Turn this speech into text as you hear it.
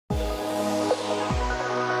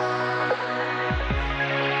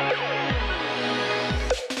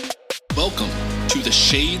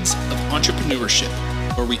Shades of Entrepreneurship,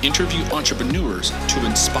 where we interview entrepreneurs to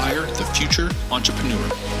inspire the future entrepreneur.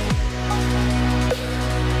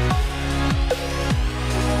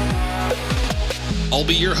 I'll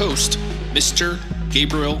be your host, Mr.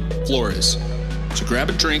 Gabriel Flores. So grab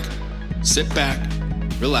a drink, sit back,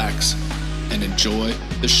 relax, and enjoy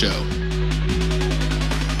the show.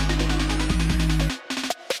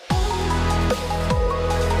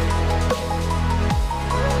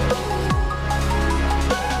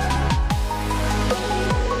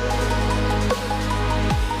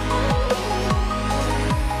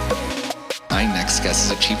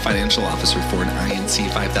 Guest is a chief financial officer for an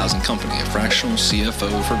INC 5000 company, a fractional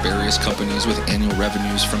CFO for various companies with annual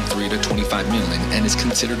revenues from $3 to $25 million, and is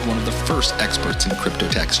considered one of the first experts in crypto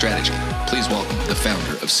tech strategy. Please welcome the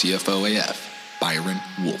founder of CFO-AF, Byron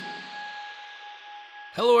Wolfe.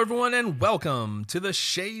 Hello, everyone, and welcome to the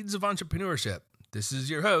Shades of Entrepreneurship. This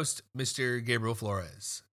is your host, Mr. Gabriel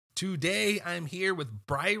Flores. Today, I'm here with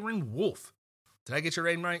Byron Wolfe. Did I get your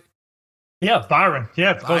name right? Yeah, Byron.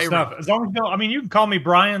 Yeah, it's close Byron. enough. As long as you know, I mean, you can call me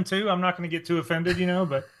Brian too. I'm not going to get too offended,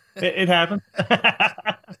 but it happens.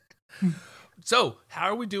 So, how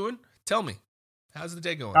are we doing? Tell me, how's the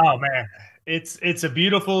day going? Oh man, it's a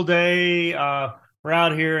beautiful day. We're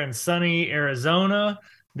out here in sunny Arizona.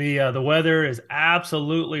 The weather is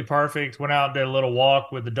absolutely perfect. Went out and did a little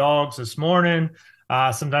walk with the dogs this morning.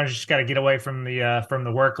 Sometimes you just got to get away from the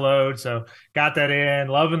workload. So got that in,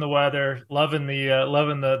 loving the weather, loving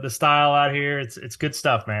the style out here. It's good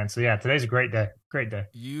stuff, man. So yeah, today's a great day. Great day.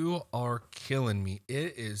 You are killing me.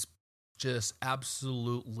 It is just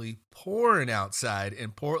absolutely pouring outside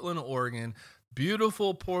in Portland, Oregon.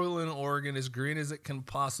 Beautiful Portland, Oregon, as green as it can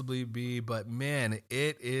possibly be. But man,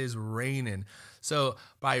 it is raining. So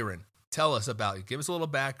Byron, tell us about you. Give us a little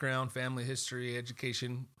background, family history,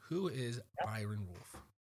 education. Who is Byron Wolfe?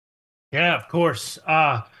 Yeah, of course.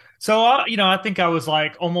 I think I was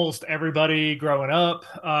like almost everybody growing up.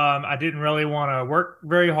 I didn't really want to work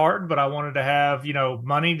very hard, but I wanted to have,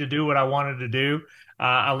 money to do what I wanted to do.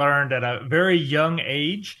 I learned at a very young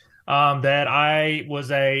age that I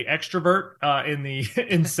was a extrovert in the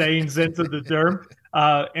insane sense of the term.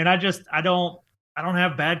 And I don't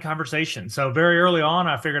have bad conversations. So very early on,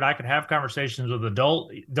 I figured I could have conversations with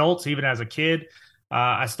adults, even as a kid.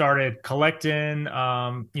 I started collecting,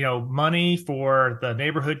 money for the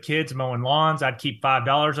neighborhood kids mowing lawns. I'd keep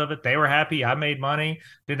 $5 of it. They were happy. I made money.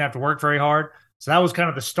 Didn't have to work very hard. So that was kind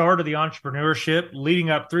of the start of the entrepreneurship. Leading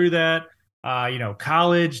up through that,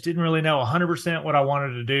 college, didn't really know 100% what I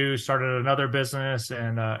wanted to do. Started another business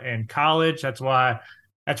in college. That's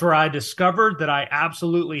where I discovered that I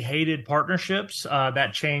absolutely hated partnerships.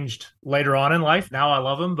 That changed later on in life. Now I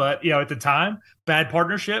love them. But, at the time, bad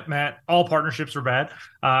partnership, Matt, all partnerships are bad.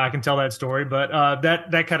 I can tell that story. But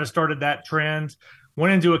that kind of started that trend.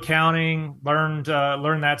 Went into accounting, learned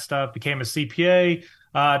that stuff, became a CPA,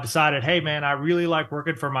 decided, hey, man, I really like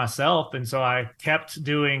working for myself. And so I kept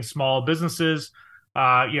doing small businesses,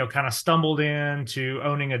 kind of stumbled into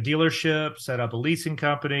owning a dealership, set up a leasing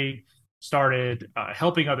company, started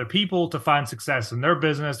helping other people to find success in their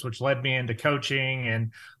business, which led me into coaching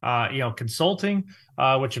and, consulting,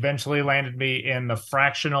 which eventually landed me in the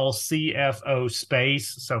fractional CFO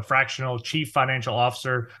space. So fractional chief financial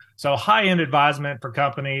officer. So high-end advisement for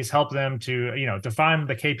companies, help them to, define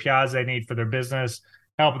the KPIs they need for their business,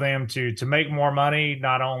 help them to make more money,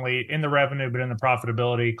 not only in the revenue, but in the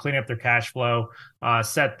profitability, clean up their cash flow,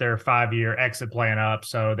 set their 5-year exit plan up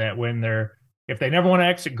so that if they never want to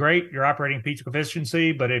exit, great, you're operating peak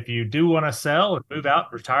efficiency. But if you do want to sell and move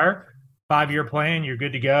out, retire, 5-year plan, you're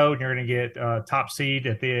good to go, and you're going to get top seed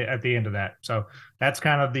at the end of that. So that's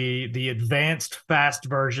kind of the advanced, fast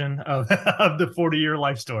version of the 40-year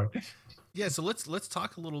life story. Yeah, so let's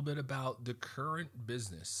talk a little bit about the current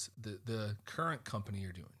business, the current company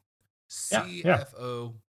you're doing,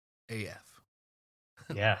 CFO-AF.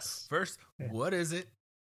 Yes. First, what is it,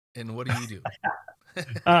 and what do you do?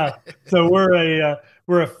 So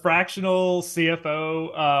we're a fractional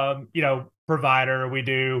CFO, provider. We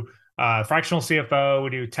do fractional CFO. We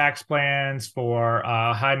do tax plans for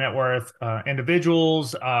high net worth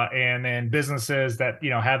individuals, and then businesses that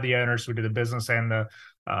have the owners. We do the business and the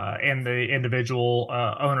individual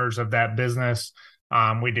owners of that business.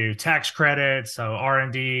 We do tax credits, so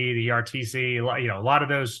R&D, the ERTC, a lot of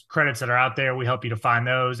those credits that are out there. We help you to find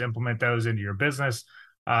those, implement those into your business.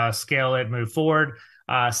 Scale it, move forward.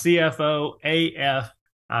 CFO-AF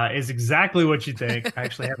is exactly what you think. I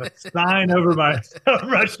actually have a sign over my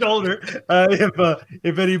shoulder.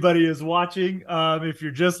 If anybody is watching, if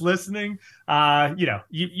you're just listening, you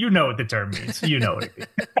know what the term means. You know what it means.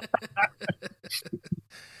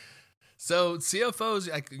 So CFOs,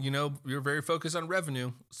 you're very focused on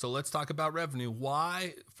revenue. So let's talk about revenue.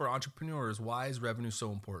 Why, for entrepreneurs, why is revenue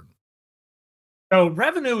so important? So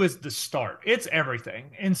revenue is the start. It's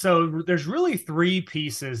everything. And so there's really three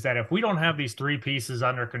pieces that if we don't have these three pieces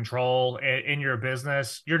under control in your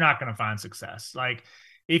business, you're not going to find success. Like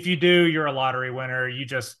if you do, you're a lottery winner. You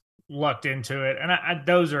just lucked into it. And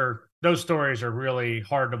those stories are really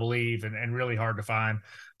hard to believe and really hard to find.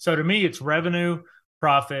 So to me, it's revenue,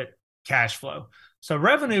 profit, cash flow. So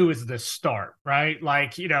revenue is the start, right?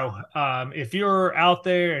 Like, if you're out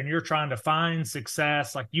there and you're trying to find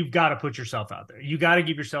success, like you've got to put yourself out there. You got to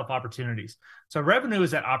give yourself opportunities. So revenue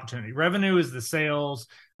is that opportunity. Revenue is the sales,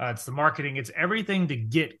 it's the marketing, it's everything to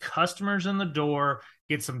get customers in the door,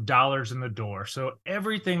 get some dollars in the door. So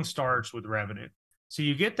everything starts with revenue. So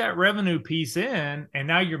you get that revenue piece in, and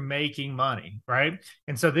now you're making money, right?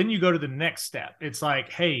 And so then you go to the next step. It's like,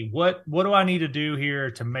 hey, what do I need to do here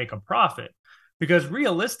to make a profit? Because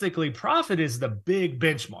realistically, profit is the big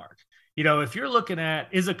benchmark. If you're looking at,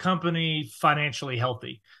 is a company financially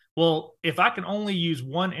healthy? Well, if I can only use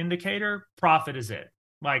one indicator, profit is it.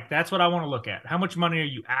 Like, that's what I want to look at. How much money are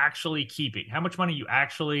you actually keeping? How much money are you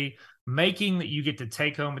actually making that you get to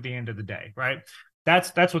take home at the end of the day, right?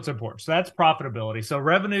 That's what's important. So that's profitability. So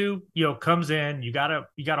revenue, comes in. You gotta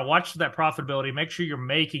watch that profitability. Make sure you're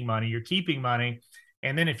making money, you're keeping money.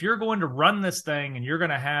 And then if you're going to run this thing and you're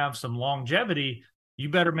going to have some longevity, you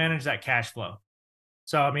better manage that cash flow.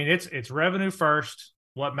 So, I mean, it's revenue first.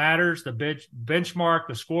 What matters, the benchmark,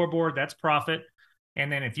 the scoreboard, that's profit.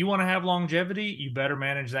 And then if you want to have longevity, you better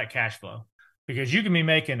manage that cash flow, because you can be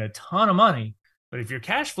making a ton of money, but if your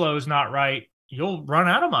cash flow is not right, you'll run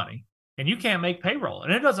out of money and you can't make payroll.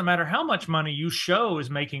 And it doesn't matter how much money you show is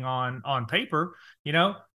making on paper,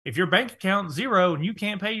 if your bank account's zero and you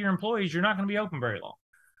can't pay your employees, you're not going to be open very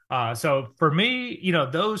long. So for me,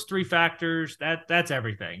 those three factors, that's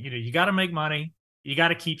everything. You got to make money, you got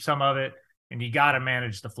to keep some of it, and you got to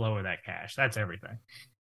manage the flow of that cash. That's everything.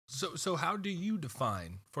 So how do you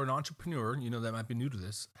define, for an entrepreneur, that might be new to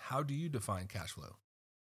this, how do you define cash flow?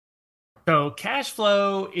 So cash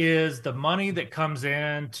flow is the money that comes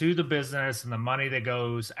in to the business and the money that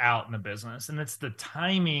goes out in the business. And it's the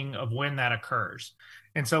timing of when that occurs.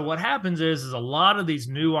 And so what happens is a lot of these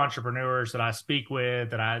new entrepreneurs that I speak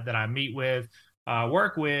with, that I meet with,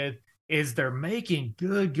 work with, is they're making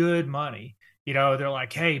good money. They're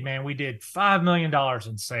like, hey man, we did $5 million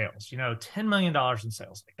in sales, $10 million in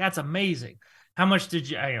sales. That's amazing. How much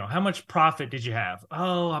how much profit did you have?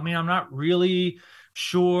 Oh, I mean, I'm not really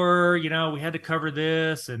sure, we had to cover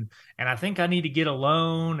this and I think I need to get a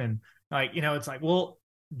loan. And it's like, well,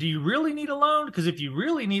 do you really need a loan? Because if you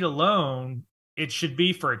really need a loan, it should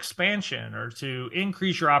be for expansion or to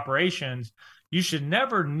increase your operations. You should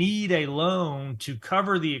never need a loan to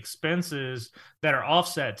cover the expenses that are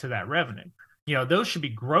offset to that revenue. Those should be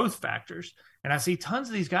growth factors. And I see tons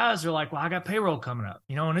of these guys are like, well, I got payroll coming up,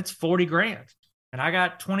 and it's 40 grand and I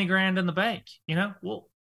got 20 grand in the bank, well,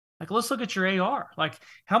 let's look at your AR. Like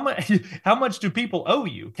how much do people owe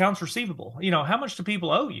you? Accounts receivable, how much do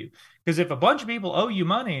people owe you? Because if a bunch of people owe you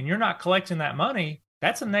money and you're not collecting that money,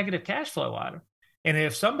 that's a negative cash flow item. And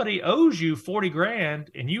if somebody owes you 40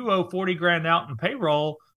 grand and you owe 40 grand out in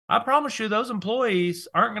payroll, I promise you those employees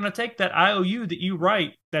aren't going to take that IOU that you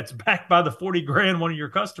write that's backed by the 40 grand one of your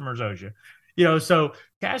customers owes you. So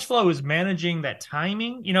cash flow is managing that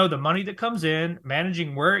timing, the money that comes in,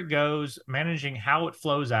 managing where it goes, managing how it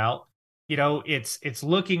flows out. It's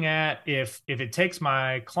looking at if it takes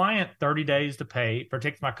my client 30 days to pay, if it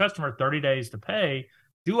takes my customer 30 days to pay,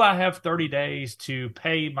 do I have 30 days to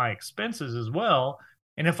pay my expenses as well?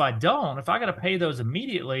 And if I don't, if I got to pay those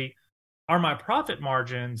immediately, are my profit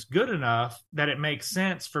margins good enough that it makes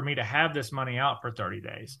sense for me to have this money out for 30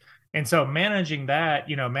 days? And so managing that,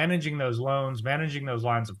 managing those loans, managing those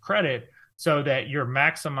lines of credit so that you're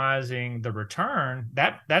maximizing the return,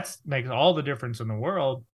 that's makes all the difference in the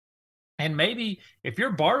world. And maybe if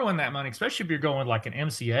you're borrowing that money, especially if you're going like an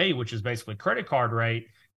MCA, which is basically credit card rate,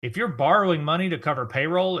 if you're borrowing money to cover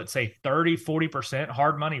payroll at say 30, 40%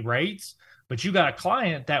 hard money rates, but you got a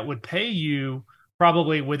client that would pay you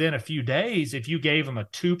probably within a few days, if you gave them a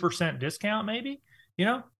 2% discount, maybe,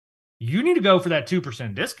 you need to go for that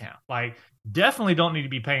 2% discount. Like definitely don't need to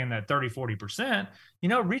be paying that 30, 40%,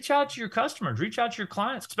 reach out to your customers, reach out to your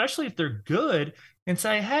clients, especially if they're good, and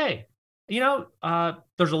say, hey,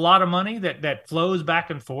 there's a lot of money that flows back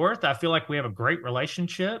and forth. I feel like we have a great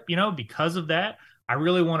relationship, because of that. I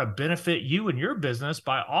really want to benefit you and your business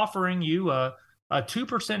by offering you a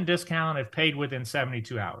 2% discount if paid within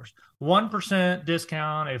 72 hours, 1%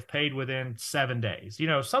 discount if paid within 7 days,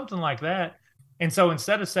 something like that. And so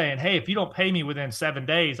instead of saying, hey, if you don't pay me within 7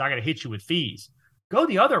 days, I got to hit you with fees, go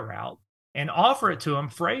the other route and offer it to them.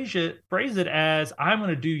 Phrase it as, I'm going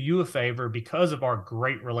to do you a favor because of our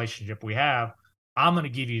great relationship we have. I'm going to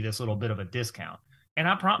give you this little bit of a discount. And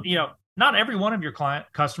not every one of your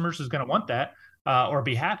customers is going to want that or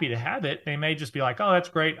be happy to have it. They may just be like, oh, that's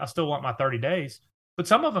great. I still want my 30 days. But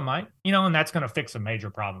some of them might, and that's going to fix a major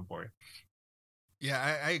problem for you.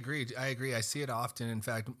 Yeah, I agree. I see it often. In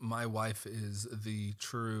fact, my wife is the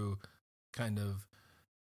true kind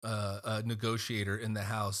of negotiator in the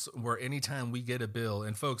house, where anytime we get a bill,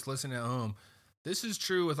 and folks listen at home, this is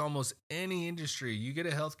true with almost any industry. You get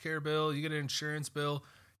a healthcare bill, you get an insurance bill,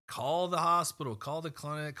 call the hospital, call the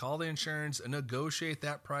clinic, call the insurance, and negotiate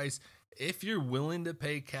that price. If you're willing to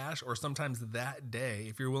pay cash, or sometimes that day,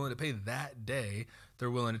 if you're willing to pay that day,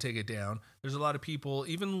 they're willing to take it down. There's a lot of people,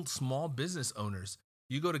 even small business owners.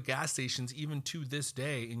 You go to gas stations even to this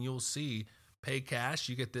day, and you'll see pay cash,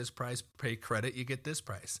 you get this price, pay credit, you get this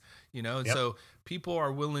price, And yep. So people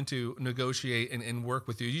are willing to negotiate and work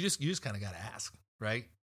with you. You just kind of got to ask, right?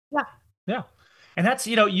 Yeah. Yeah. And that's,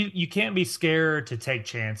 you can't be scared to take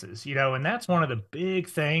chances, and that's one of the big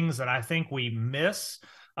things that I think we miss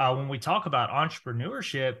when we talk about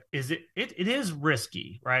entrepreneurship. Is it is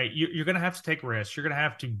risky, right? You're going to have to take risks. You're going to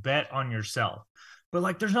have to bet on yourself,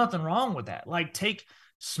 but there's nothing wrong with that. Take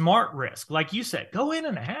smart risk. Like you said, go in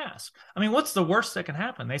and ask. I mean, what's the worst that can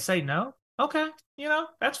happen? They say no. Okay.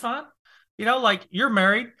 That's fine. You're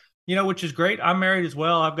married, which is great. I'm married as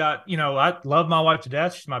well. I've got, I love my wife to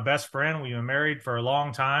death. She's my best friend. We've been married for a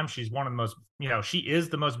long time. She's one of the most, she is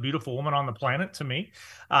the most beautiful woman on the planet to me,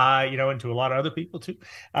 and to a lot of other people too.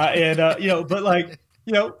 But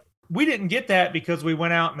we didn't get that because we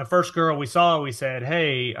went out and the first girl we saw, we said,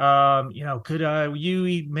 hey, could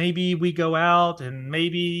maybe we go out and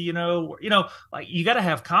maybe, you got to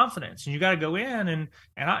have confidence and you got to go in and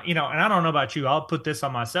I don't know about you, I'll put this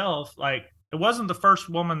on myself. It wasn't the first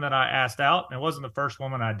woman that I asked out, and it wasn't the first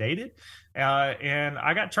woman I dated. And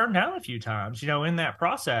I got turned down a few times, in that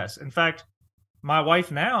process. In fact, my wife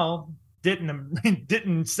now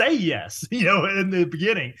didn't say yes, in the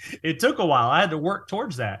beginning. It took a while. I had to work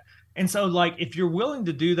towards that. And so if you're willing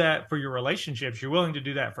to do that for your relationships, you're willing to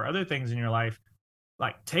do that for other things in your life,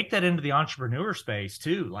 take that into the entrepreneur space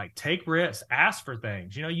too. Take risks, ask for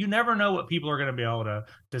things. You never know what people are going to be able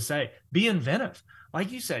to say. Be inventive. Like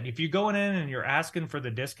you said, if you're going in and you're asking for the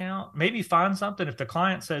discount, maybe find something. If the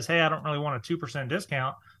client says, hey, I don't really want a 2%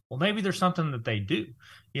 discount, well, maybe there's something that they do.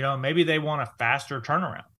 Maybe they want a faster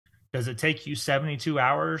turnaround. Does it take you 72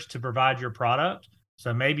 hours to provide your product?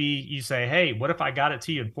 So maybe you say, hey, what if I got it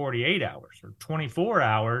to you in 48 hours or 24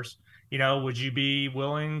 hours? Would you be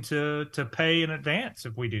willing to pay in advance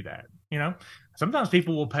if we do that? Sometimes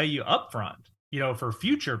people will pay you upfront, for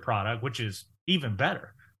future product, which is even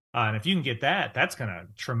better. And if you can get that, that's going to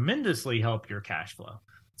tremendously help your cash flow.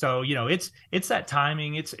 So, it's that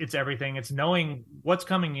timing, it's everything. It's knowing what's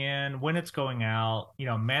coming in, when it's going out,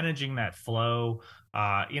 managing that flow,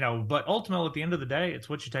 but ultimately at the end of the day, it's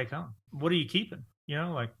what you take home. What are you keeping?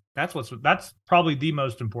 That's probably the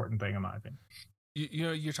most important thing in my opinion.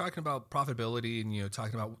 You're talking about profitability and,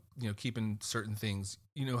 talking about, keeping certain things,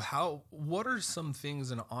 what are some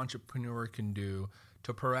things an entrepreneur can do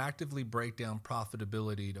to proactively break down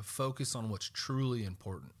profitability to focus on what's truly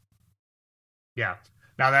important? Yeah.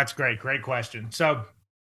 Now that's great. Great question. So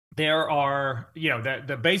there are,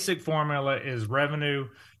 the basic formula is revenue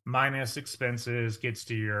minus expenses gets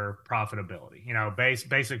to your profitability,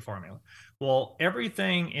 basic formula. Well,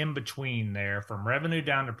 everything in between there from revenue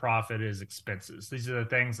down to profit is expenses. These are the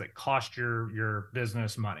things that cost your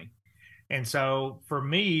business money. And so for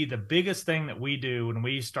me, the biggest thing that we do when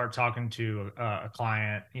we start talking to a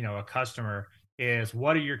client, a customer, is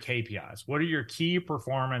what are your KPIs? What are your key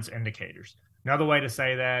performance indicators? Another way to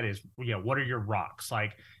say that is, what are your rocks?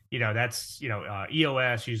 That's,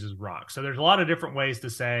 EOS uses rocks. So there's a lot of different ways to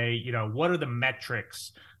say, what are the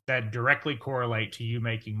metrics that directly correlate to you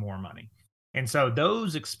making more money? And so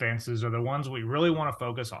those expenses are the ones we really want to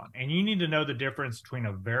focus on. And you need to know the difference between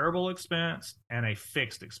a variable expense and a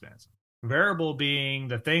fixed expense. Variable being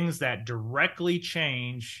the things that directly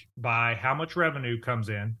change by how much revenue comes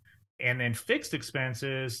in. And then fixed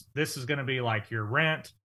expenses, this is going to be like your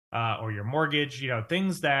rent or your mortgage,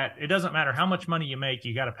 things that it doesn't matter how much money you make,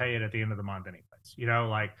 you got to pay it at the end of the month anyways.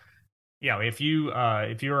 If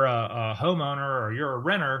you're a homeowner or you're a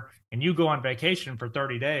renter and you go on vacation for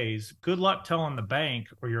 30 days, good luck telling the bank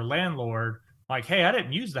or your landlord, hey, I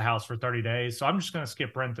didn't use the house for 30 days, so I'm just going to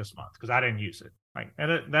skip rent this month because I didn't use it.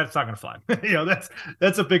 And that's not going to fly.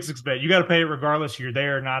 That's a fixed expense. You got to pay it regardless you're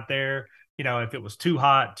there or not there. if it was too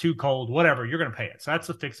hot, too cold, whatever, you're going to pay it. So that's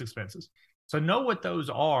the fixed expenses. So know what those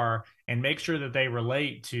are and make sure that they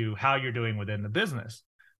relate to how you're doing within the business.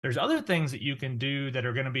 There's other things that you can do that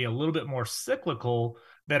are going to be a little bit more cyclical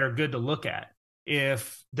that are good to look at.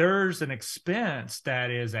 If there's an expense that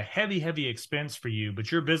is a heavy expense for you,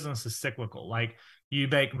 but your business is cyclical, like you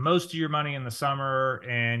make most of your money in the summer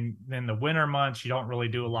and then the winter months, you don't really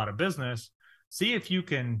do a lot of business, see if you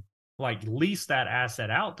can like lease that asset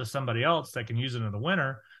out to somebody else that can use it in the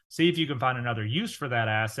winter. See if you can find another use for that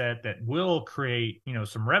asset that will create,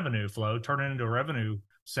 some revenue flow, turn it into a revenue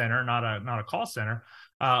center, not a cost center.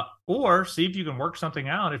 Or see if you can work something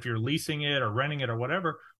out if you're leasing it or renting it or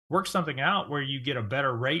whatever. Work something out where you get a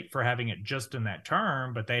better rate for having it just in that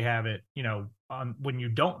term, but they have it, on when you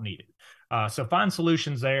don't need it. So find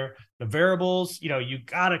solutions there. The variables, you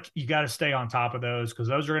gotta stay on top of those because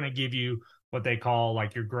those are going to give you what they call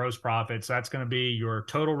like your gross profits. That's going to be your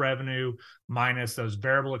total revenue minus those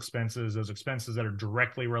variable expenses, those expenses that are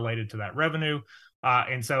directly related to that revenue.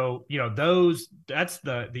 And so, that's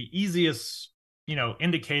the easiest,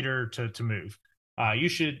 indicator to move. You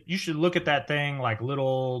should look at that thing like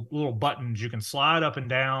little buttons you can slide up and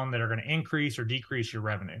down that are going to increase or decrease your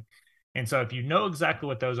revenue. And so if you know exactly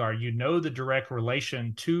what those are, the direct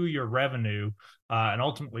relation to your revenue and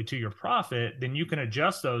ultimately to your profit, then you can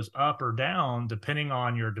adjust those up or down depending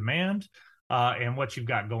on your demand and what you've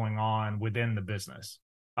got going on within the business.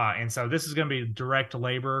 And so this is going to be direct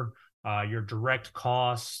labor, your direct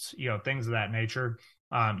costs, things of that nature.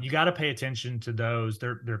 You got to pay attention to those.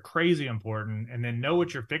 They're crazy important. And then know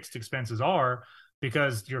what your fixed expenses are,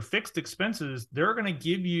 because your fixed expenses, they're going to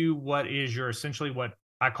give you what is your essentially what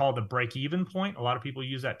I call the break-even point. A lot of people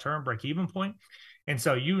use that term, break-even point. And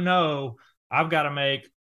so, I've got to make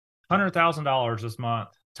 $100,000 this month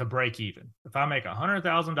to break even. If I make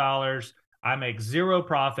 $100,000, I make zero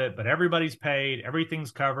profit, but everybody's paid,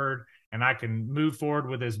 everything's covered, and I can move forward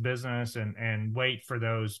with this business and wait for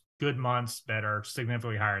those good months that are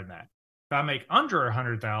significantly higher than that. If I make under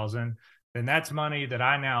 100,000, then that's money that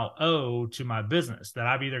I now owe to my business that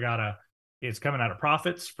I've either got to, it's coming out of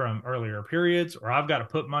profits from earlier periods, or I've got to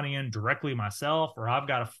put money in directly myself, or I've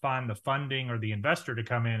got to find the funding or the investor to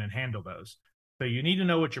come in and handle those. So you need to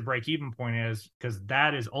know what your break-even point is, because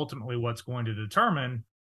that is ultimately what's going to determine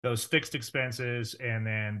those fixed expenses and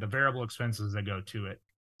then the variable expenses that go to it.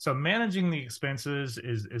 So managing the expenses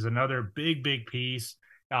is another big piece.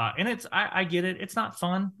 And I get it. It's not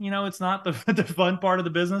fun. It's not the fun part of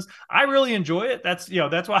the business. I really enjoy it. That's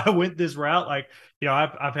why I went this route. Like,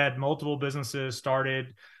 I've had multiple businesses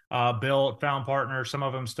started, built, found partners. Some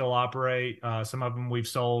of them still operate. Some of them we've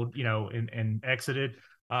sold, and exited.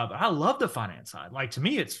 But I love the finance side. Like, to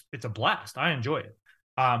me, it's a blast. I enjoy it.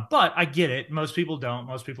 But I get it. Most people don't.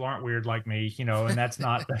 Most people aren't weird like me, and that's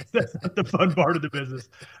not the fun part of the business.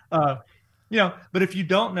 But if you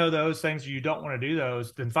don't know those things or you don't want to do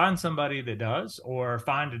those, then find somebody that does, or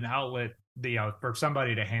find an outlet, for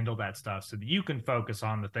somebody to handle that stuff so that you can focus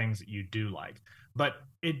on the things that you do like. But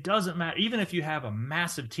it doesn't matter. Even if you have a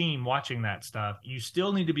massive team watching that stuff, you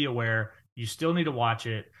still need to be aware. You still need to watch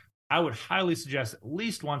it. I would highly suggest at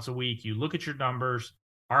least once a week, you look at your numbers.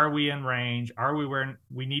 Are we in range? Are we where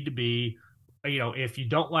we need to be? If you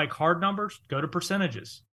don't like hard numbers, go to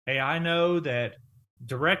percentages. Hey, I know that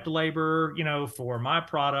direct labor, for my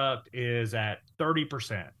product is at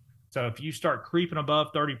 30%. So if you start creeping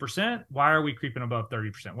above 30%, why are we creeping above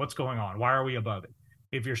 30%? What's going on? Why are we above it?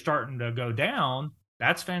 If you're starting to go down,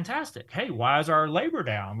 that's fantastic. Hey, why is our labor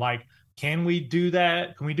down? Like, can we do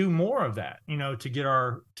that? Can we do more of that, to get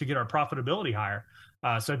our profitability higher?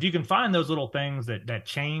 So if you can find those little things that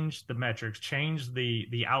change the metrics, change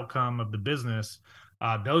the outcome of the business,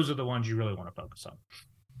 those are the ones you really want to focus on.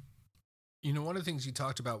 One of the things you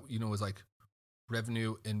talked about, was like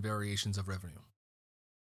revenue and variations of revenue.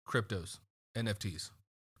 Cryptos, NFTs.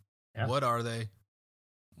 Yeah. What are they?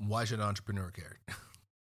 Why should an entrepreneur care?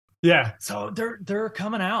 Yeah. So they're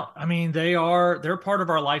coming out. I mean, they're part of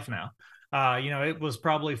our life now. It was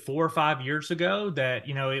probably 4 or 5 years ago that,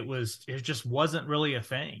 it just wasn't really a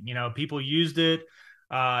thing. People used it,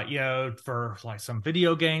 for like some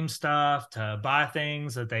video game stuff to buy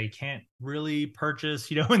things that they can't really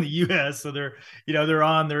purchase, in the US. So they're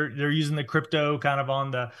using the crypto kind of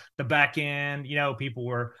on the back end. People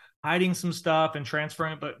were hiding some stuff and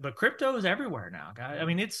transferring, but crypto is everywhere now, guys. I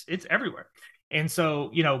mean, it's everywhere. And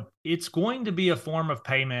so, it's going to be a form of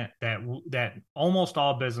payment that almost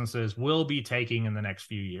all businesses will be taking in the next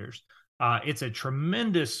few years. It's a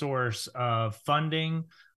tremendous source of funding,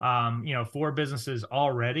 for businesses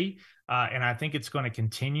already. And I think it's going to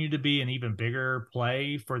continue to be an even bigger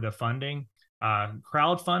play for the funding.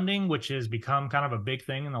 crowdfunding, which has become kind of a big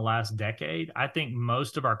thing in the last decade. I think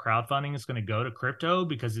most of our crowdfunding is going to go to crypto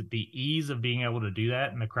because of the ease of being able to do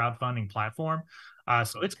that in the crowdfunding platform.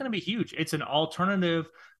 So it's going to be huge. It's an alternative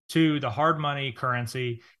to the hard money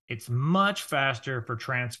currency. It's much faster for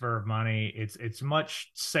transfer of money. It's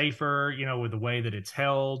much safer, with the way that it's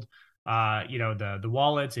held. The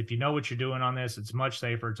wallets, if you know what you're doing on this, it's much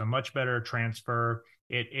safer. It's a much better transfer.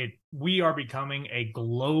 We are becoming a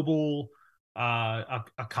global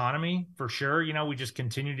economy for sure. We just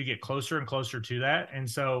continue to get closer and closer to that. And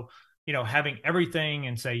so, having everything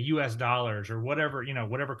in, say, US dollars or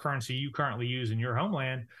whatever currency you currently use in your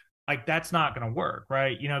homeland, like that's not going to work,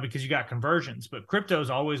 right? Because you got conversions, but crypto is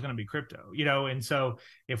always going to be crypto, and so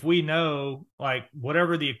if we know like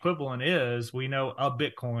whatever the equivalent is, we know a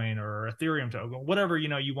Bitcoin or Ethereum token, whatever,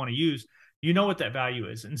 you want to use, what that value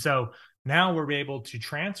is. And so now we're able to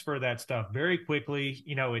transfer that stuff very quickly.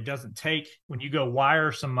 It doesn't take, when you go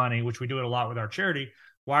wire some money, which we do it a lot with our charity,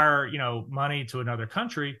 wire, money to another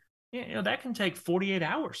country, that can take 48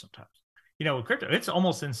 hours sometimes. With crypto, it's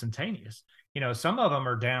almost instantaneous. Some of them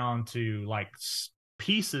are down to like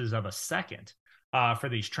pieces of a second for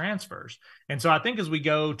these transfers. And so I think as we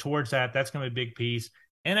go towards that, that's going to be a big piece.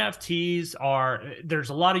 NFTs there's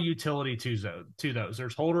a lot of utility to those.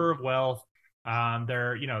 There's holder of wealth.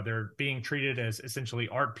 They're being treated as essentially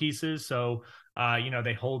art pieces. So,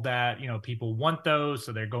 they hold that, people want those,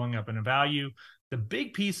 so they're going up in value. The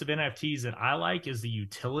big piece of NFTs that I like is the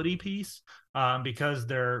utility piece, because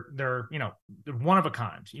they're one of a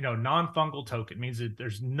kind. Non-fungible token means that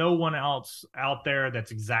there's no one else out there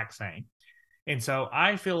that's exact same. And so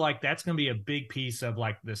I feel like that's going to be a big piece of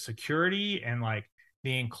like the security and like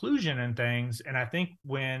the inclusion and things. And I think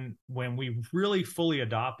when we really fully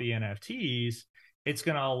adopt the NFTs, it's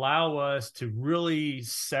going to allow us to really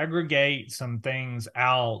segregate some things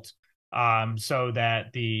out, so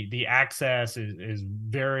that the access is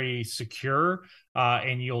very secure,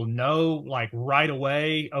 and you'll know like right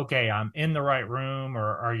away, okay, I'm in the right room,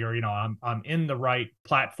 or you're, I'm in the right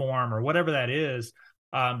platform or whatever that is,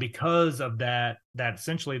 because of that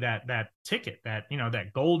essentially that ticket,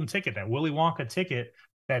 that golden ticket, that Willy Wonka ticket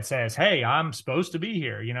that says, hey, I'm supposed to be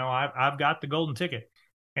here. I've got the golden ticket.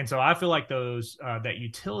 And so I feel like that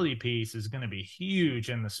utility piece is going to be huge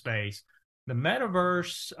in the space. The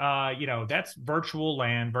metaverse, that's virtual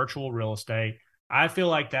land, virtual real estate. I feel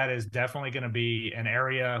like that is definitely going to be an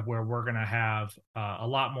area where we're going to have a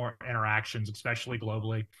lot more interactions, especially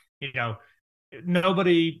globally.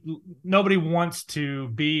 Nobody wants to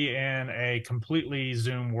be in a completely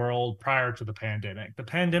Zoom world prior to the pandemic. The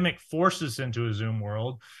pandemic forced us into a Zoom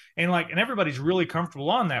world, and everybody's really comfortable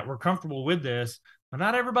on that. We're comfortable with this, but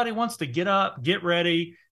not everybody wants to get up, get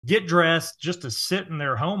ready, get dressed just to sit in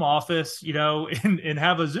their home office, and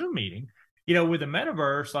have a Zoom meeting. With a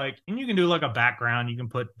metaverse, and you can do like a background, you can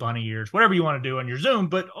put bunny ears, whatever you want to do on your Zoom,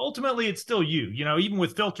 but ultimately it's still you, even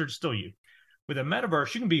with filters, it's still you. With a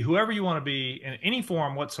metaverse, you can be whoever you want to be in any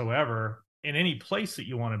form whatsoever, in any place that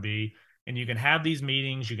you want to be. And you can have these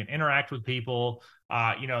meetings, you can interact with people.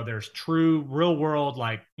 There's true real world,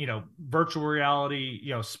 virtual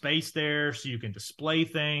reality, space there. So you can display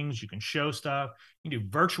things, you can show stuff. You can do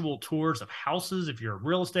virtual tours of houses. If you're a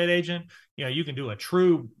real estate agent, you can do a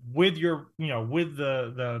true with with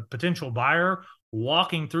the potential buyer,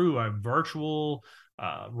 walking through a virtual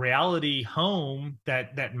reality home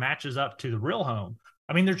that matches up to the real home.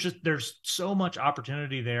 I mean, there's so much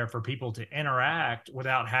opportunity there for people to interact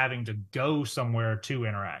without having to go somewhere to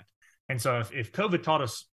interact. And so if COVID taught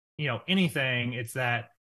us, anything, it's that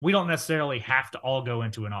we don't necessarily have to all go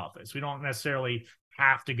into an office. We don't necessarily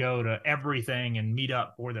have to go to everything and meet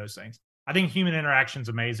up for those things. I think human interaction is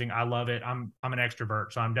amazing. I love it. I'm an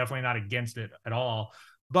extrovert, so I'm definitely not against it at all.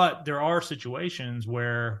 But there are situations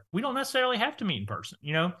where we don't necessarily have to meet in person.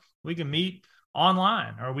 We can meet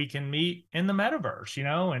online, or we can meet in the metaverse,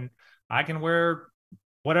 and I can wear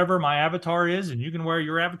whatever my avatar is, and you can wear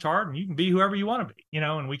your avatar, and you can be whoever you want to be,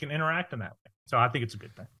 and we can interact in that way. So I think it's a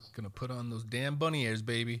good thing. Gonna put on those damn bunny ears,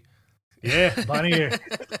 baby. Yeah, bunny ears.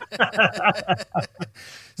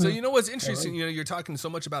 So what's interesting, you're talking so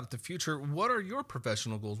much about the future. What are your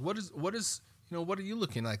professional goals? What is what are you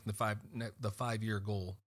looking like in the 5-year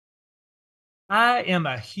goal? I am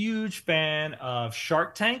a huge fan of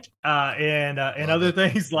Shark Tank and other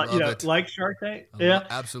things like Shark Tank.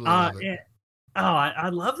 Absolutely. Love it. I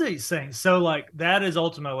love these things. So that is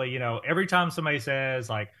ultimately, every time somebody says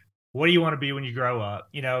what do you want to be when you grow up?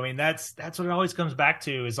 That's what it always comes back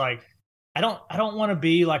to is I don't want to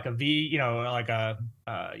be like a V,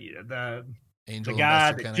 the angel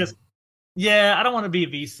guy that just, I don't want to be a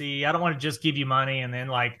VC. I don't want to just give you money and then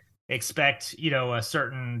expect, a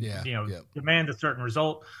certain, demand a certain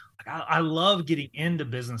result. I love getting into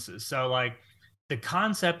businesses. So like the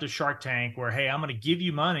concept of Shark Tank where, hey, I'm going to give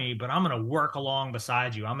you money, but I'm going to work along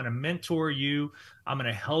beside you. I'm going to mentor you. I'm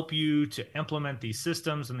going to help you to implement these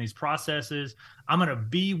systems and these processes. I'm going to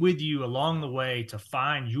be with you along the way to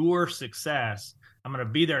find your success. I'm going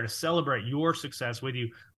to be there to celebrate your success with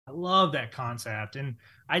you. I love that concept. And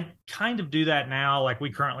I kind of do that now. Like we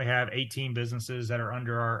currently have 18 businesses that are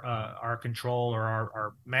under our control or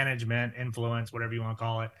our management influence, whatever you want to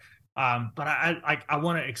call it. But I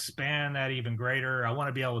want to expand that even greater. I want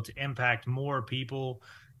to be able to impact more people,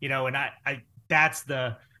 and that's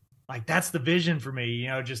the vision for me,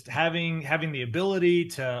 just having the ability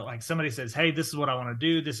to, like, somebody says, hey, this is what I want to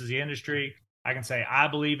do. This is the industry. I can say, I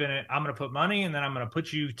believe in it. I'm going to put money, and then I'm going to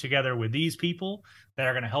put you together with these people that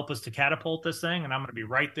are going to help us to catapult this thing. And I'm going to be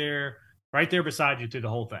right there beside you through the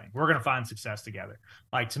whole thing. We're going to find success together.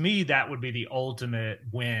 Like, to me, that would be the ultimate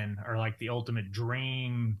win, or like the ultimate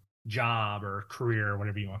dream job or career, or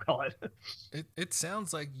whatever you want to call it. It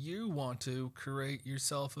sounds like you want to create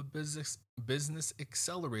yourself a business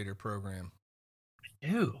accelerator program.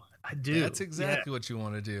 I do. That's exactly what you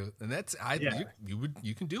want to do. And that's,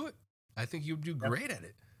 you can do it. I think you would do great at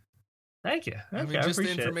it. Thank you. I mean, just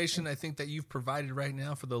the information I think that you've provided right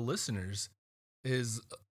now for the listeners is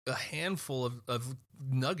a handful of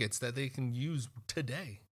nuggets that they can use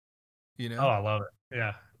today. Oh, I love it.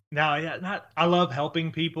 Yeah. Now, I love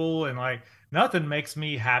helping people, and like nothing makes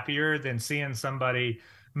me happier than seeing somebody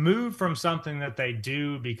move from something that they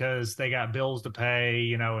do because they got bills to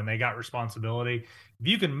pay, and they got responsibility. If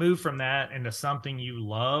you can move from that into something you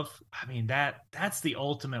love, I mean, that's the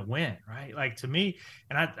ultimate win, right? Like, to me,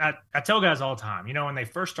 and I tell guys all the time, when they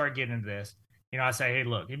first start getting into this, I say, hey,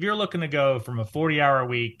 look, if you're looking to go from a 40-hour a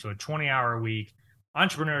week to a 20-hour a week,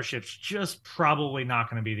 entrepreneurship's just probably not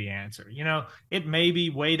going to be the answer. It may be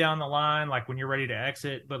way down the line, like when you're ready to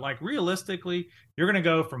exit, but like realistically, you're going to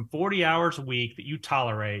go from 40 hours a week that you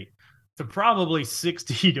tolerate to probably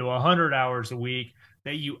 60 to 100 hours a week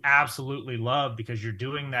that you absolutely love, because you're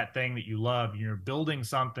doing that thing that you love. You're building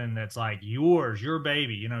something that's like yours, your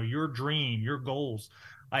baby, your dream, your goals.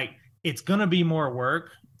 Like, it's going to be more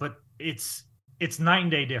work, but it's night and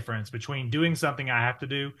day difference between doing something I have to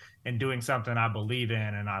do and doing something I believe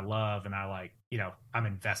in and I love and I like, I'm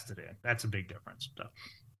invested in. That's a big difference. So.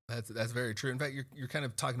 That's very true. In fact, you're kind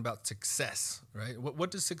of talking about success, right? What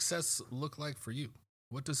does success look like for you?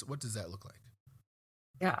 What does that look like?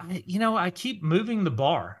 Yeah, I keep moving the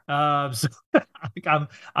bar. So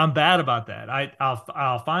I'm bad about that.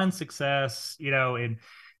 I'll find success. In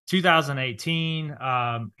 2018,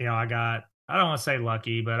 I don't want to say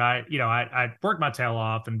lucky, but I worked my tail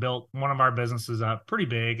off and built one of our businesses up pretty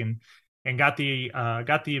big, and got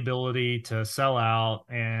the ability to sell out,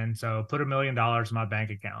 and so put $1 million in my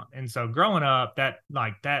bank account. And so growing up, that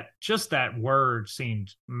word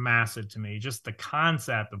seemed massive to me. Just the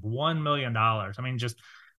concept of $1 million. I mean,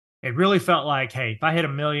 it really felt like, hey, if I hit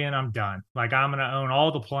 $1 million, I'm done. Like, I'm going to own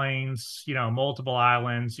all the planes, multiple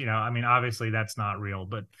islands. I mean, obviously that's not real,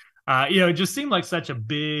 but it just seemed like such a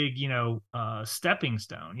big, stepping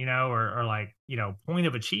stone, or like, point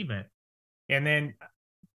of achievement. And then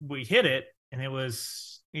we hit it, and it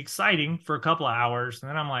was exciting for a couple of hours. And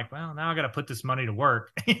then I'm like, well, now I got to put this money to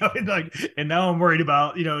work, and now I'm worried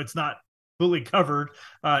about, it's not fully covered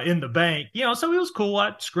in the bank, so it was cool.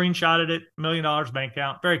 I screenshotted it, $1 million bank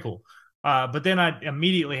account, very cool. But then I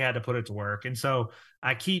immediately had to put it to work. And so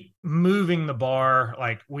I keep moving the bar.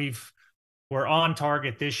 Like, we're on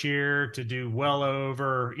target this year to do well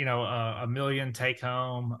over, $1 million take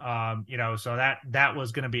home. So that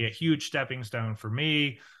was going to be a huge stepping stone for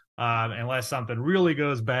me. Unless something really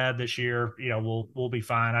goes bad this year, we'll be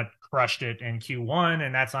fine. I crushed it in Q1,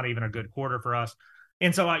 and that's not even a good quarter for us.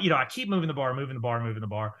 And so I keep moving the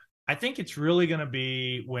bar. I think it's really going to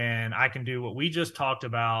be when I can do what we just talked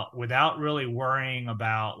about without really worrying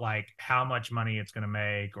about like how much money it's going to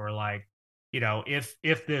make, or like,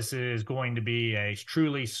 if this is going to be a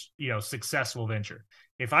truly, successful venture.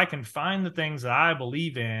 If I can find the things that I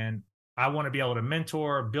believe in, I want to be able to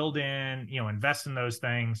mentor, build in, invest in those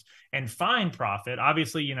things and find profit.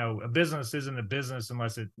 Obviously, a business isn't a business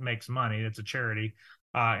unless it makes money. It's a charity.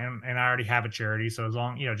 And I already have a charity. So as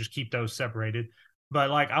long, just keep those separated. But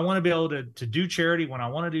like, I want to be able to do charity when I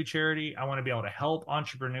want to do charity. I want to be able to help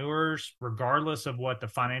entrepreneurs regardless of what the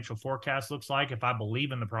financial forecast looks like. If I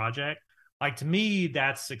believe in the project, like, to me,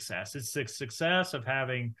 that's success. It's the success of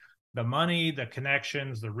having the money, the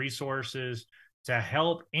connections, the resources to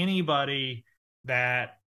help anybody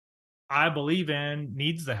that I believe in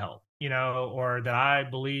needs the help. or that I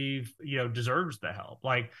believe, deserves the help.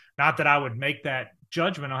 Like, not that I would make that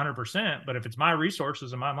judgment 100%, but if it's my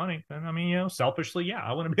resources and my money, then I mean, selfishly, yeah,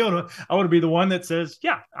 I want to be the one that says,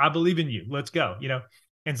 yeah, I believe in you. Let's go,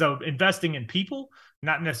 And so investing in people,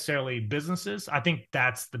 not necessarily businesses, I think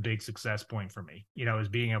that's the big success point for me, is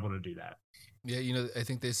being able to do that. Yeah, I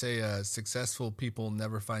think they say successful people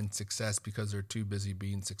never find success because they're too busy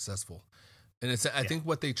being successful. And I think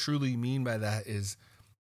what they truly mean by that is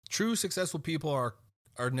true successful people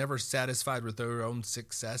are never satisfied with their own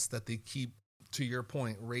success, that they keep, to your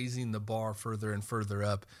point, raising the bar further and further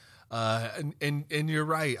up. And you're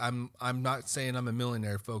right. I'm not saying I'm a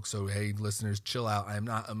millionaire, folks. So, hey, listeners, chill out. I am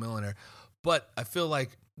not a millionaire. But I feel like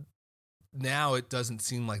now it doesn't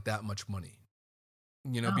seem like that much money.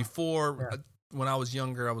 Before, when I was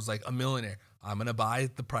younger, I was like, a millionaire, I'm going to buy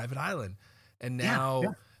the private island. And now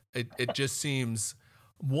it just seems,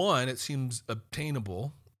 it seems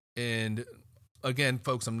obtainable. And again,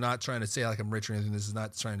 folks, I'm not trying to say like I'm rich or anything. This is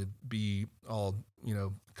not trying to be all,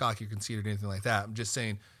 cocky or conceited or anything like that. I'm just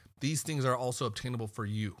saying these things are also obtainable for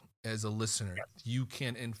you as a listener. You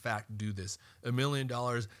can, in fact, do this. $1 million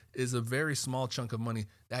is a very small chunk of money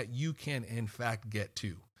that you can, in fact, get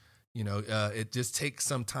to. It just takes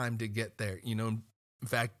some time to get there. In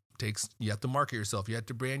fact, you have to market yourself. You have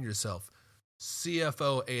to brand yourself.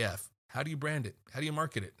 CFO-AF. How do you brand it? How do you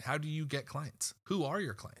market it? How do you get clients? Who are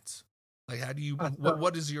your clients? Like, how do you,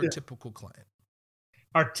 what is your typical client?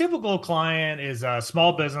 Our typical client is a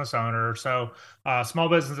small business owner. So small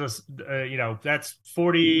businesses, that's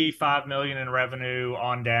 45 million in revenue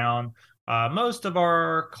on down. Most of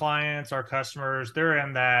our clients, our customers, they're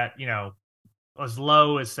in that, as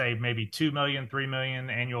low as, say, maybe 2 million, 3 million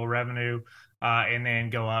annual revenue, and then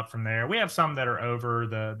go up from there. We have some that are over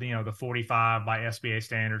the 45 by SBA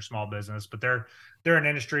standard small business, but they're in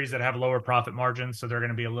industries that have lower profit margins, so they're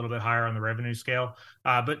going to be a little bit higher on the revenue scale.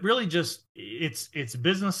 But really, just it's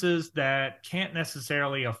businesses that can't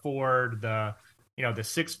necessarily afford the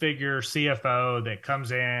 6-figure CFO that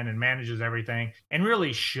comes in and manages everything, and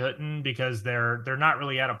really shouldn't, because they're not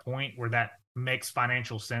really at a point where that makes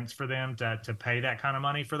financial sense for them to pay that kind of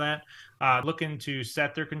money for that. Looking to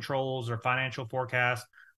set their controls or financial forecast.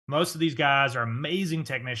 Most of these guys are amazing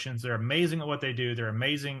technicians. They're amazing at what they do. They're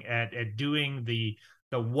amazing at doing the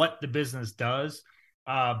what the business does.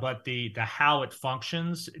 But the how it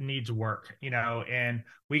functions needs work, and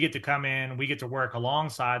we get to come in, we get to work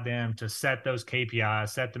alongside them to set those KPIs,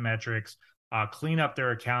 set the metrics, clean up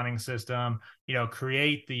their accounting system,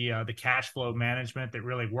 create the cash flow management that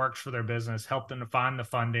really works for their business, help them to find the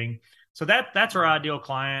funding. So that's our ideal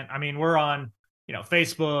client. I mean, we're on,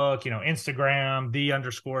 Facebook, Instagram,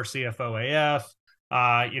 _CFO-AF.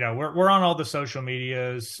 We're on all the social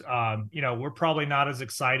medias. We're probably not as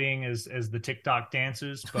exciting as the TikTok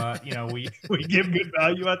dances, but we give good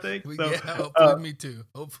value, I think. Hopefully me too.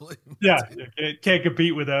 Hopefully. Can't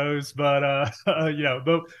compete with those, but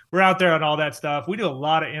but we're out there on all that stuff. We do a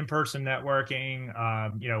lot of in-person networking.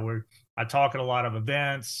 I talk at a lot of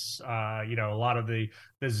events. A lot of the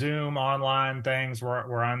Zoom online things.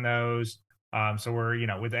 We're on those. So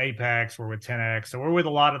we're, with Apex, we're with 10X. So we're with a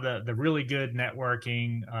lot of the really good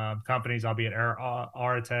networking companies. I'll be at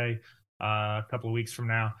Arete a couple of weeks from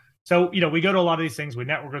now. So, we go to a lot of these things. We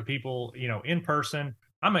network with people, in person.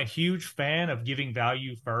 I'm a huge fan of giving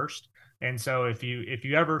value first. And so if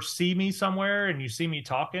you ever see me somewhere and you see me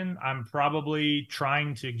talking, I'm probably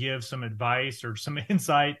trying to give some advice or some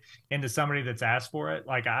insight into somebody that's asked for it.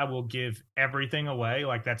 Like, I will give everything away.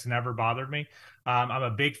 Like, that's never bothered me. I'm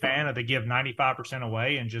a big fan of the give 95%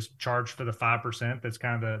 away and just charge for the 5%. That's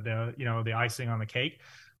kind of the icing on the cake.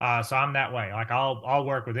 So I'm that way. Like, I'll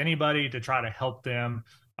work with anybody to try to help them.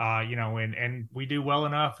 And we do well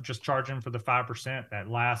enough just charging for the 5%, that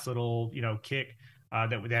last little, kick.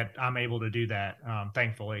 That I'm able to do that.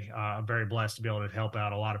 Thankfully, I'm very blessed to be able to help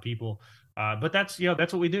out a lot of people. But that's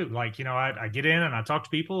what we do. Like, I get in and I talk to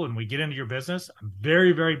people and we get into your business. I'm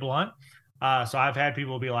very, very blunt. So I've had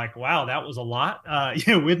people be like, wow, that was a lot,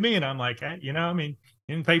 with me. And I'm like, hey, you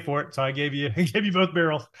didn't pay for it. So I gave you both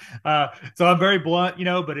barrels. So I'm very blunt,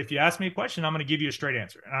 but if you ask me a question, I'm going to give you a straight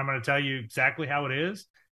answer, and I'm going to tell you exactly how it is.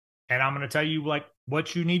 And I'm going to tell you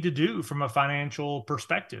what you need to do from a financial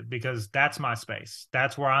perspective, because that's my space.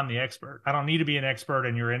 That's where I'm the expert. I don't need to be an expert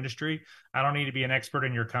in your industry. I don't need to be an expert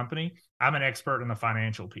in your company. I'm an expert in the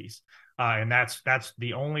financial piece. And that's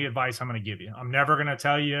the only advice I'm going to give you. I'm never going to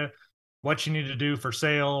tell you what you need to do for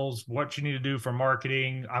sales, what you need to do for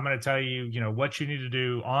marketing. I'm going to tell you, what you need to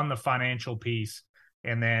do on the financial piece.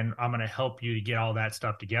 And then I'm going to help you to get all that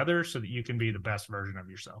stuff together so that you can be the best version of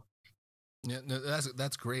yourself. Yeah, no,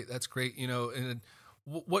 that's great. That's great. And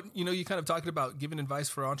what, you kind of talked about giving advice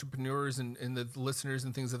for entrepreneurs and the listeners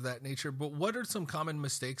and things of that nature, but what are some common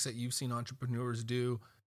mistakes that you've seen entrepreneurs do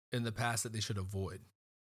in the past that they should avoid?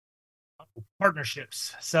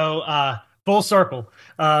 Partnerships. So full circle.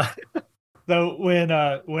 So when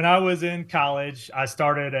I was in college, I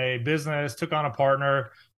started a business, took on a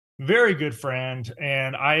partner, very good friend,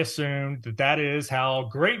 and I assumed that that is how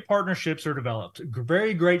great partnerships are developed.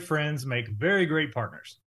 Very great friends make very great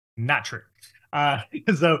partners. Not true. Uh,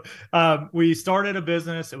 so we started a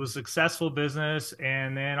business. It was a successful business,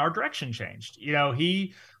 and then our direction changed.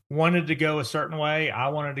 He wanted to go a certain way. I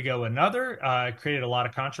wanted to go another. It created a lot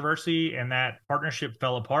of controversy, and that partnership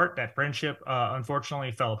fell apart. That friendship,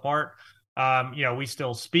 unfortunately, fell apart. We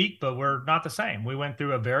still speak, but we're not the same. We went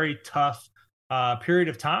through a very tough period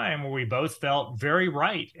of time where we both felt very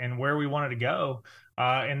right and where we wanted to go,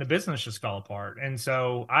 and the business just fell apart. And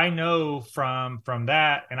so I know from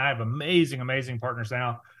that, and I have amazing partners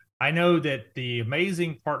now. I know that the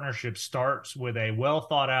amazing partnership starts with a well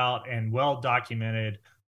thought out and well documented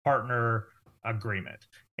partner agreement.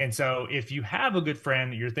 And so if you have a good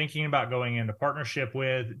friend that you're thinking about going into partnership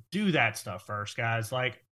with, do that stuff first, guys.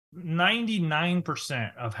 Like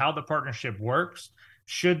 99% of how the partnership works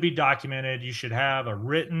should be documented. You should have a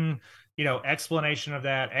written, explanation of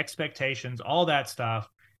that, expectations, all that stuff.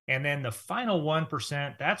 And then the final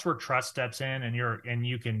 1%, that's where trust steps in, and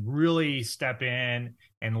you can really step in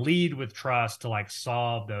and lead with trust to like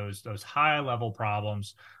solve those high level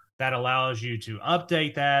problems. That allows you to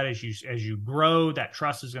update that as you grow. That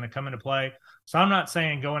trust is going to come into play. So I'm not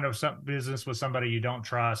saying go into some business with somebody you don't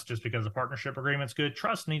trust just because the partnership agreement's good.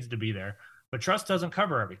 Trust needs to be there, but trust doesn't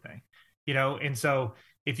cover everything, And so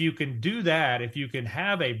if you can do that, if you can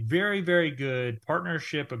have a very, very good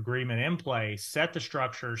partnership agreement in place, set the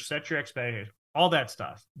structure, set your expectations, all that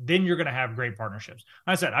stuff, then you're going to have great partnerships.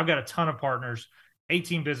 Like I said, I've got a ton of partners,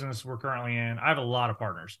 18 businesses we're currently in. I have a lot of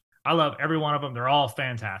partners. I love every one of them. They're all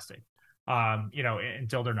fantastic,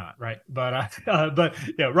 until they're not, right? But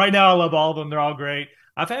right now I love all of them. They're all great.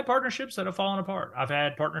 I've had partnerships that have fallen apart. I've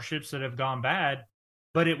had partnerships that have gone bad,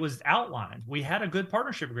 but it was outlined. We had a good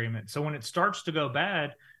partnership agreement. So when it starts to go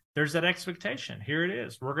bad, there's that expectation. Here it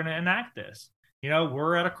is. We're going to enact this.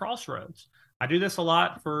 We're at a crossroads. I do this a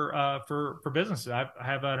lot for businesses. I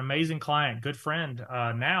have an amazing client, good friend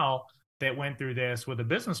now that went through this with a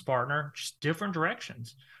business partner, just different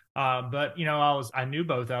directions. But I knew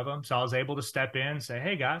both of them, so I was able to step in and say,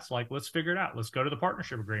 hey guys, like, let's figure it out. Let's go to the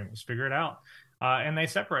partnership agreement. Let's figure it out. And they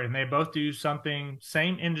separate, and they both do something,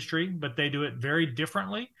 same industry, but they do it very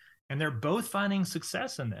differently. And they're both finding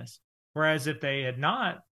success in this. Whereas if they had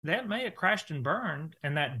not, that may have crashed and burned.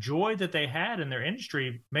 And that joy that they had in their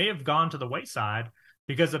industry may have gone to the wayside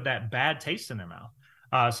because of that bad taste in their mouth.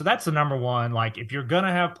 So that's the number one. Like, if you're going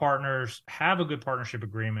to have partners, have a good partnership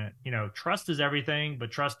agreement. Trust is everything,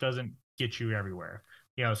 but trust doesn't get you everywhere.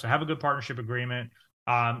 So have a good partnership agreement.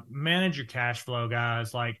 Manage your cash flow,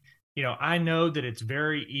 guys. Like, I know that it's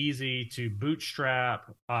very easy to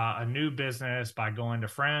bootstrap a new business by going to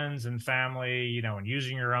friends and family, and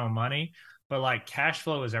using your own money. But like, cash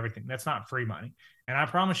flow is everything. That's not free money. And I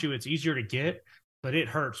promise you, it's easier to get, but it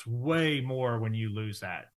hurts way more when you lose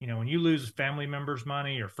that. When you lose family members'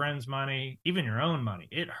 money or friends' money, even your own money,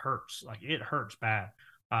 it hurts. Like, it hurts bad.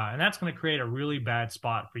 And that's going to create a really bad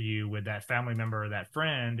spot for you with that family member or that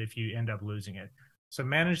friend if you end up losing it. So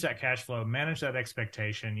manage that cash flow, manage that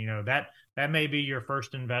expectation. That may be your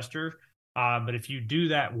first investor. But if you do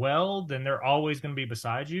that well, then they're always going to be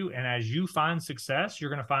beside you. And as you find success, you're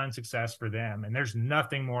going to find success for them. And there's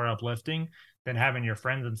nothing more uplifting than having your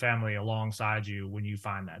friends and family alongside you when you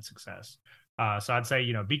find that success. So I'd say,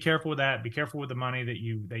 be careful with that. Be careful with the money that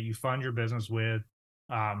you fund your business with.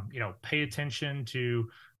 Pay attention to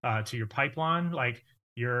your pipeline. Like,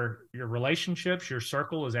 your relationships, your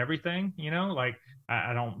circle is everything. Like,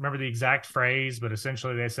 I don't remember the exact phrase, but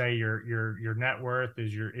essentially they say your net worth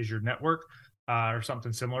is your network, or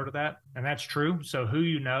something similar to that. And that's true. So who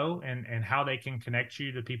and how they can connect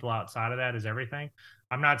you to people outside of that is everything.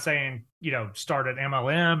 I'm not saying, start an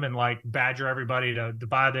MLM and like badger everybody to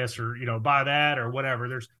buy this or, buy that or whatever.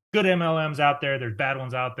 There's good MLMs out there. There's bad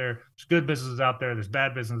ones out there. There's good businesses out there. There's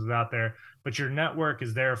bad businesses out there, but your network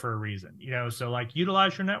is there for a reason, so like,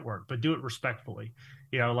 utilize your network, but do it respectfully.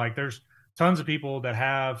 Like, there's tons of people that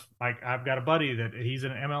have, like, I've got a buddy that he's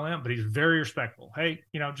in an MLM, but he's very respectful. Hey,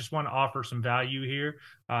 just want to offer some value here.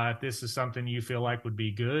 If this is something you feel like would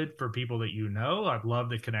be good for people that I'd love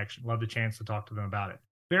the connection, love the chance to talk to them about it.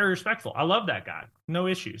 Very respectful. I love that guy. No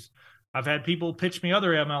issues. I've had people pitch me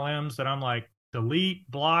other MLMs that I'm like, delete,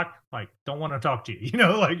 block, like don't want to talk to you,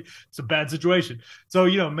 like it's a bad situation. So,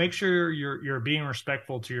 make sure you're being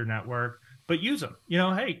respectful to your network, but use them.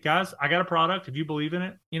 Hey guys, I got a product. If you believe in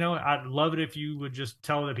it, I'd love it if you would just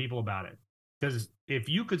tell the people about it. Because if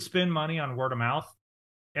you could spend money on word of mouth,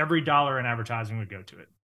 every dollar in advertising would go to it.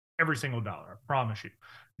 Every single dollar, I promise you,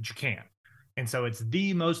 but you can't. And so it's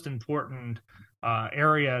the most important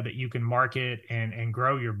area that you can market and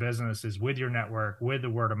grow your business is with your network, with the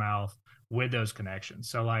word of mouth, with those connections.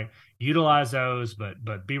 So like utilize those,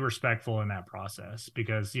 but be respectful in that process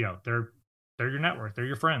because they're your network, they're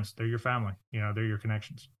your friends, they're your family, they're your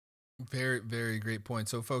connections. Very, very great point.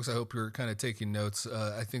 So folks, I hope you're kind of taking notes.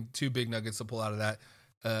 I think two big nuggets to pull out of that.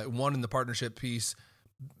 One, in the partnership piece,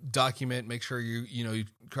 document, make sure you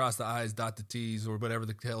cross the I's, dot the T's, or whatever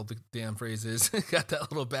the hell the damn phrase is. Got that a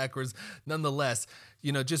little backwards. Nonetheless,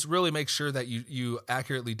 just really make sure that you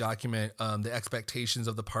accurately document the expectations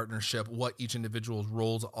of the partnership, what each individual's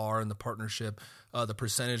roles are in the partnership, the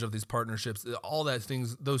percentage of these partnerships, all those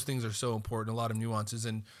things are so important, a lot of nuances,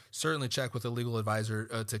 and certainly check with a legal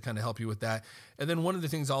advisor to kind of help you with that. And then one of the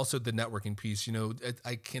things also, the networking piece,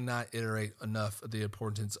 I cannot iterate enough the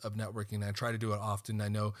importance of networking. I try to do it often. I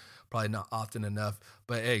know probably not often enough,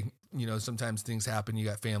 but hey, sometimes things happen. You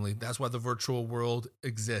got family. That's why the virtual world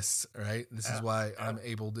exists, right? This is why I'm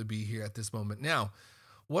able to be here at this moment. Now,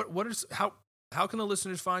 how can the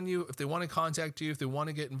listeners find you if they want to contact you, if they want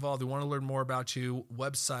to get involved, they want to learn more about you,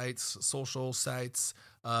 websites, social sites,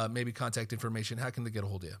 maybe contact information? How can they get a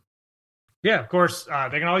hold of you? Yeah, of course.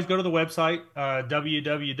 They can always go to the website,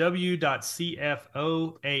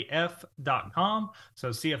 www.cfoaf.com. So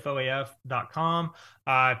CFO-AF.com.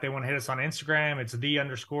 If they want to hit us on Instagram, it's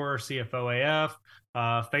 _CFO-AF.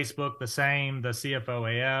 Facebook, the same, the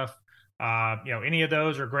CFO-AF. Any of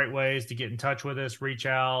those are great ways to get in touch with us, reach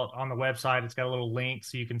out. On the website, it's got a little link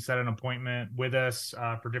so you can set an appointment with us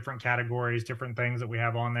for different categories, different things that we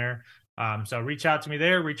have on there. So reach out to me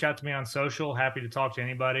there, reach out to me on social. Happy to talk to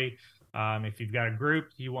anybody. If you've got a group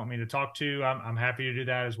you want me to talk to, I'm happy to do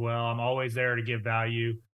that as well. I'm always there to give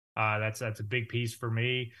value. That's a big piece for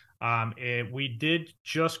me. We did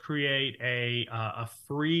just create a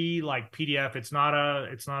free PDF. It's not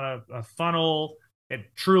a funnel.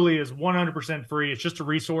 It truly is 100% free. It's just a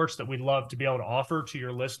resource that we'd love to be able to offer to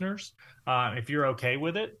your listeners. If you're okay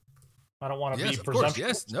with it, I don't want to be presumptuous.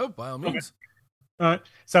 Yes, no, by all means. Okay.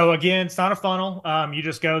 So again, it's not a funnel. You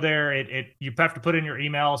just go there. You have to put in your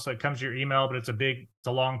email, so it comes to your email, but it's a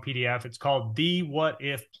long PDF. It's called The What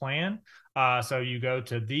If Plan. So you go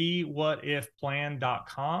to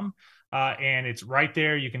thewhatifplan.com, and it's right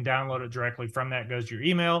there. You can download it directly from that. It goes to your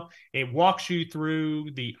email. It walks you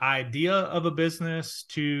through the idea of a business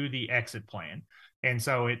to the exit plan. And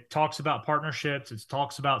so it talks about partnerships. It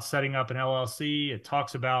talks about setting up an LLC. It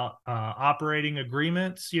talks about operating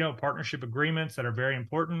agreements, partnership agreements that are very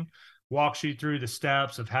important. Walks you through the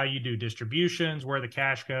steps of how you do distributions, where the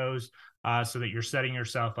cash goes, so that you're setting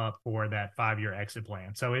yourself up for that 5-year exit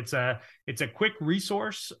plan. So it's a quick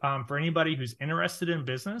resource for anybody who's interested in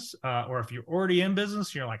business, or if you're already in business,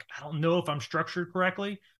 and you're like, I don't know if I'm structured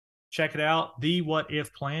correctly. Check it out,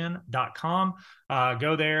 thewhatifplan.com.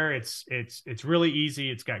 Go there. It's really easy.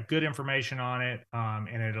 It's got good information on it,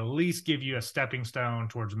 and it'll at least give you a stepping stone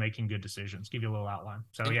towards making good decisions, give you a little outline.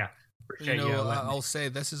 So yeah, appreciate you. I'll say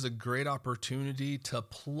this is a great opportunity to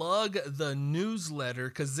plug the newsletter,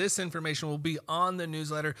 because this information will be on the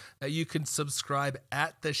newsletter that you can subscribe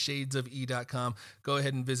at theshadesofE.com. Go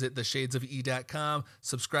ahead and visit theshadesofE.com,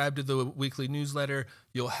 subscribe to the weekly newsletter.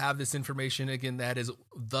 You'll have this information. Again, that is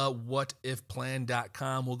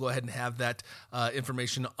thewhatifplan.com. We'll go ahead and have that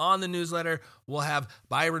information on the newsletter. We'll have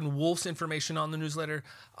Byron Wolfe's information on the newsletter.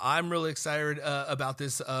 I'm really excited about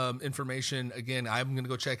this information. Again, I'm going to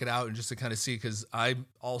go check it out and just to kind of see, because I'm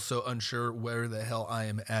also unsure where the hell I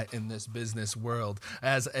am at in this business world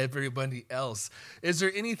as everybody else. Is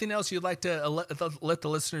there anything else you'd like to let the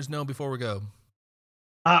listeners know before we go?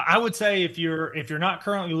 I would say if you're not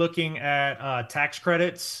currently looking at tax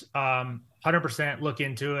credits, 100% look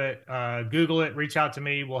into it. Google it, reach out to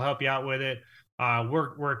me. We'll help you out with it.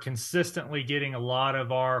 We're consistently getting a lot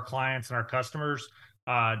of our clients and our customers,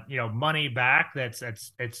 money back. It's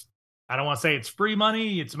I don't want to say it's free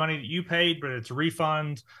money. It's money that you paid, but it's a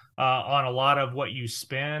refund on a lot of what you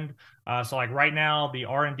spend. So like right now, the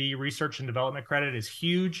R&D research and development credit is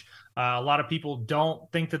huge. A lot of people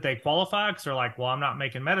don't think that they qualify because they're like, well, I'm not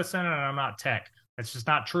making medicine and I'm not tech. That's just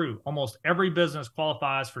not true. Almost every business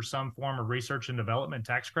qualifies for some form of research and development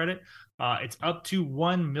tax credit. It's up to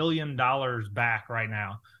 $1 million back right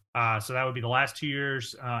now. So that would be the last 2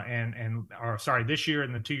 years, this year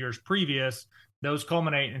and the 2 years previous. those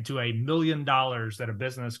culminate into $1 million that a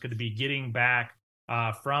business could be getting back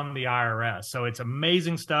from the IRS. So it's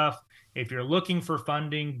amazing stuff. If you're looking for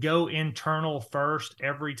funding, go internal first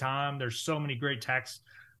every time. There's so many great tax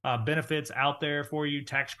benefits out there for you,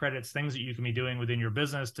 tax credits, things that you can be doing within your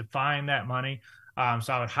business to find that money.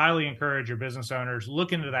 So I would highly encourage your business owners,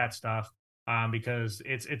 look into that stuff because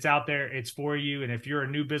it's out there, it's for you. And if you're a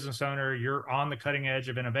new business owner, you're on the cutting edge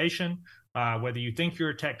of innovation. Whether you think you're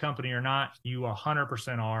a tech company or not, you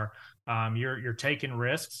 100% are. You're taking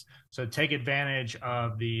risks. So take advantage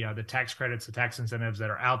of the tax credits, the tax incentives that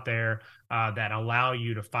are out there that allow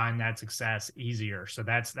you to find that success easier. So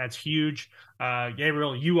that's huge.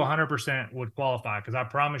 Gabriel, you 100% would qualify because I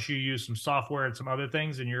promise you use some software and some other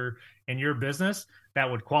things in your business that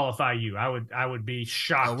would qualify you. I would be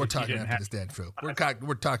shocked. Oh, we're talking after this damn show.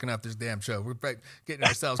 We're talking after this damn show. We're getting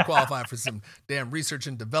ourselves qualified for some damn research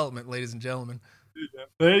and development, ladies and gentlemen.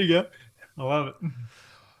 There you go. I love it.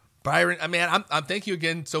 Byron, I'm thank you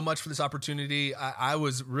again so much for this opportunity. I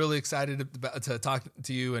was really excited to talk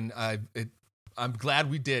to you, and I'm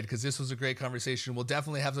glad we did because this was a great conversation. We'll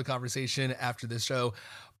definitely have the conversation after this show.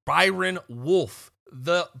 Byron Wolfe,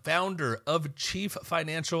 the founder of Chief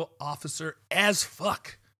Financial Officer as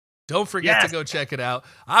Fuck. Don't forget to go check it out.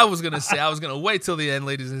 I was going to wait till the end,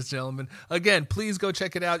 ladies and gentlemen. Again, please go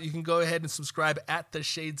check it out. You can go ahead and subscribe at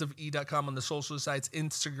theshadesofE.com on the social sites,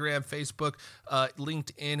 Instagram, Facebook,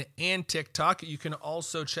 LinkedIn, and TikTok. You can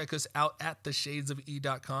also check us out at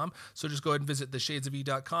theshadesofE.com. So just go ahead and visit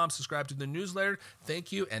theshadesofE.com, subscribe to the newsletter.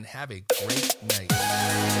 Thank you, and have a great night.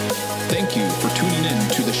 Thank you for tuning in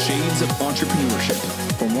to The Shades of Entrepreneurship.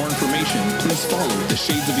 For more information, please follow The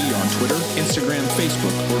Shades of E on Twitter, Instagram,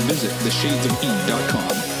 Facebook, or visit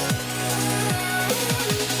theshadesofE.com.